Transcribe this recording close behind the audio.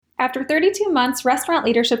After 32 months, Restaurant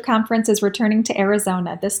Leadership Conference is returning to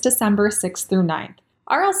Arizona this December 6th through 9th.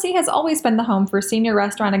 RLC has always been the home for senior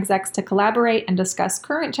restaurant execs to collaborate and discuss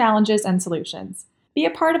current challenges and solutions. Be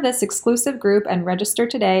a part of this exclusive group and register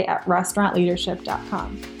today at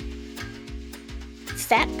restaurantleadership.com.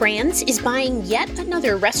 FAT Brands is buying yet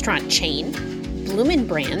another restaurant chain. Bloomin'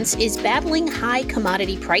 Brands is battling high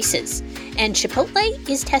commodity prices. And Chipotle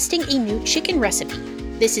is testing a new chicken recipe.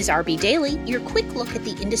 This is RB Daily, your quick look at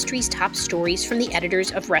the industry's top stories from the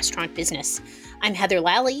editors of Restaurant Business. I'm Heather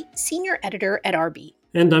Lally, Senior Editor at RB.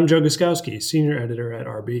 And I'm Joe Guskowski, Senior Editor at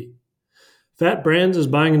RB. FAT Brands is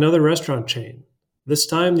buying another restaurant chain. This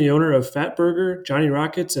time, the owner of Fatburger, Johnny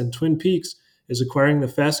Rockets, and Twin Peaks is acquiring the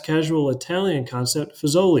fast casual Italian concept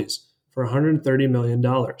Fazoli's for $130 million.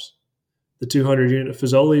 The 200-unit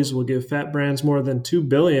Fazoli's will give FAT Brands more than $2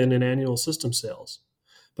 billion in annual system sales.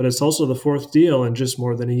 But it's also the fourth deal in just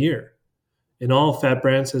more than a year. In all, FAT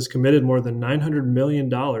Brands has committed more than $900 million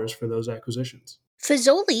for those acquisitions.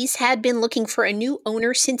 Fazoli's had been looking for a new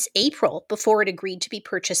owner since April before it agreed to be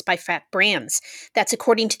purchased by FAT Brands. That's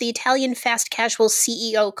according to the Italian fast casual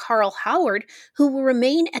CEO Carl Howard, who will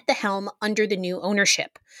remain at the helm under the new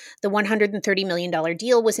ownership. The $130 million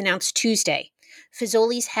deal was announced Tuesday.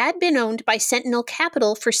 Fazoli's had been owned by Sentinel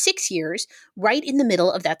Capital for 6 years, right in the middle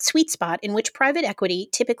of that sweet spot in which private equity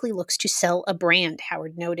typically looks to sell a brand,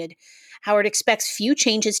 Howard noted. Howard expects few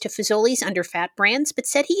changes to Fazoli's under FAT Brands, but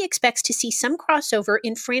said he expects to see some crossover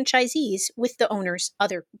in franchisees with the owner's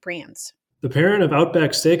other brands. The parent of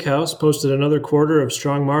Outback Steakhouse posted another quarter of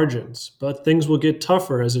strong margins, but things will get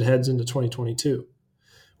tougher as it heads into 2022.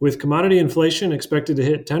 With commodity inflation expected to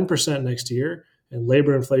hit 10% next year, and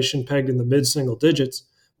labor inflation pegged in the mid-single digits,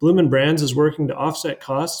 Bloomin' Brands is working to offset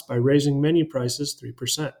costs by raising menu prices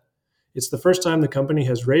 3%. It's the first time the company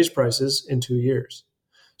has raised prices in 2 years.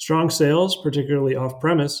 Strong sales, particularly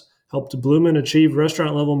off-premise, helped Bloomin' achieve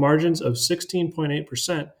restaurant-level margins of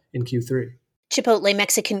 16.8% in Q3. Chipotle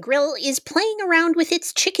Mexican Grill is playing around with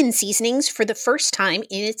its chicken seasonings for the first time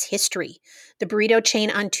in its history. The burrito chain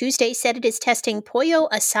on Tuesday said it is testing pollo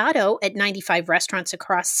asado at 95 restaurants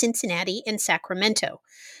across Cincinnati and Sacramento.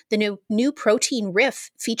 The new protein riff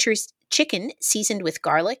features chicken seasoned with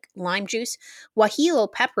garlic, lime juice, guajillo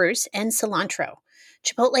peppers, and cilantro.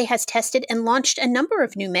 Chipotle has tested and launched a number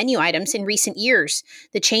of new menu items in recent years.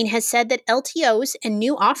 The chain has said that LTOs and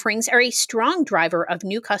new offerings are a strong driver of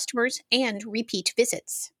new customers and repeat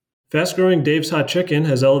visits. Fast-growing Dave's Hot Chicken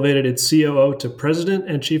has elevated its COO to President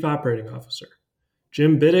and Chief Operating Officer.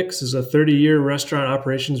 Jim Biddix is a 30-year restaurant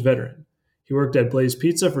operations veteran. He worked at Blaze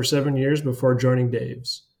Pizza for 7 years before joining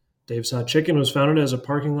Dave's. Dave's Hot Chicken was founded as a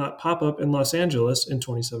parking lot pop-up in Los Angeles in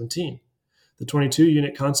 2017. The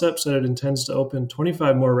 22-unit concept said it intends to open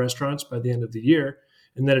 25 more restaurants by the end of the year,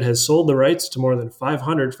 and that it has sold the rights to more than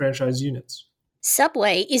 500 franchise units.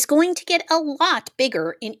 Subway is going to get a lot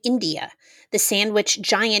bigger in India. The sandwich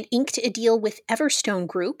giant inked a deal with Everstone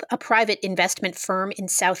Group, a private investment firm in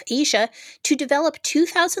South Asia, to develop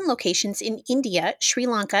 2,000 locations in India, Sri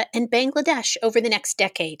Lanka, and Bangladesh over the next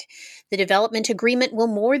decade. The development agreement will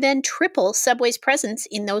more than triple Subway's presence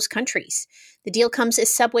in those countries. The deal comes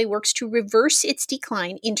as Subway works to reverse its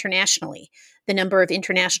decline internationally. The number of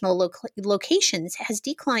international locations has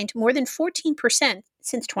declined more than 14%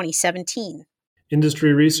 since 2017.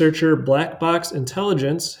 Industry researcher Black Box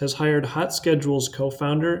Intelligence has hired Hot Schedule's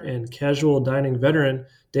co-founder and casual dining veteran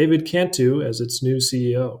David Cantu as its new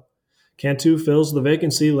CEO. Cantu fills the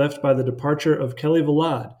vacancy left by the departure of Kelly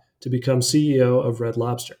Valade to become CEO of Red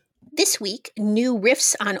Lobster. This week, new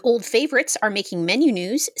riffs on old favorites are making menu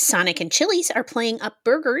news. Sonic and Chili's are playing up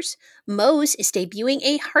burgers. Moe's is debuting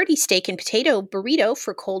a hearty steak and potato burrito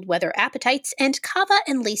for cold weather appetites. And Cava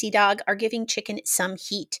and Lazy Dog are giving chicken some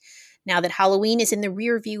heat. Now that Halloween is in the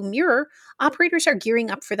rearview mirror, operators are gearing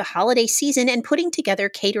up for the holiday season and putting together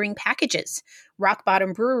catering packages. Rock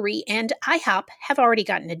Bottom Brewery and IHOP have already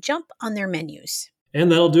gotten a jump on their menus.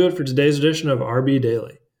 And that'll do it for today's edition of RB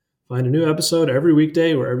Daily. Find a new episode every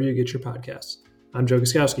weekday wherever you get your podcasts. I'm Joe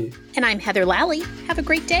Guskowski. And I'm Heather Lally. Have a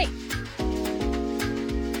great day.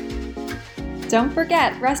 Don't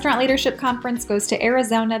forget, Restaurant Leadership Conference goes to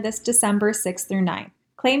Arizona this December 6th through 9th.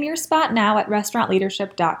 Claim your spot now at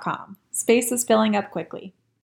restaurantleadership.com. Space is filling up quickly.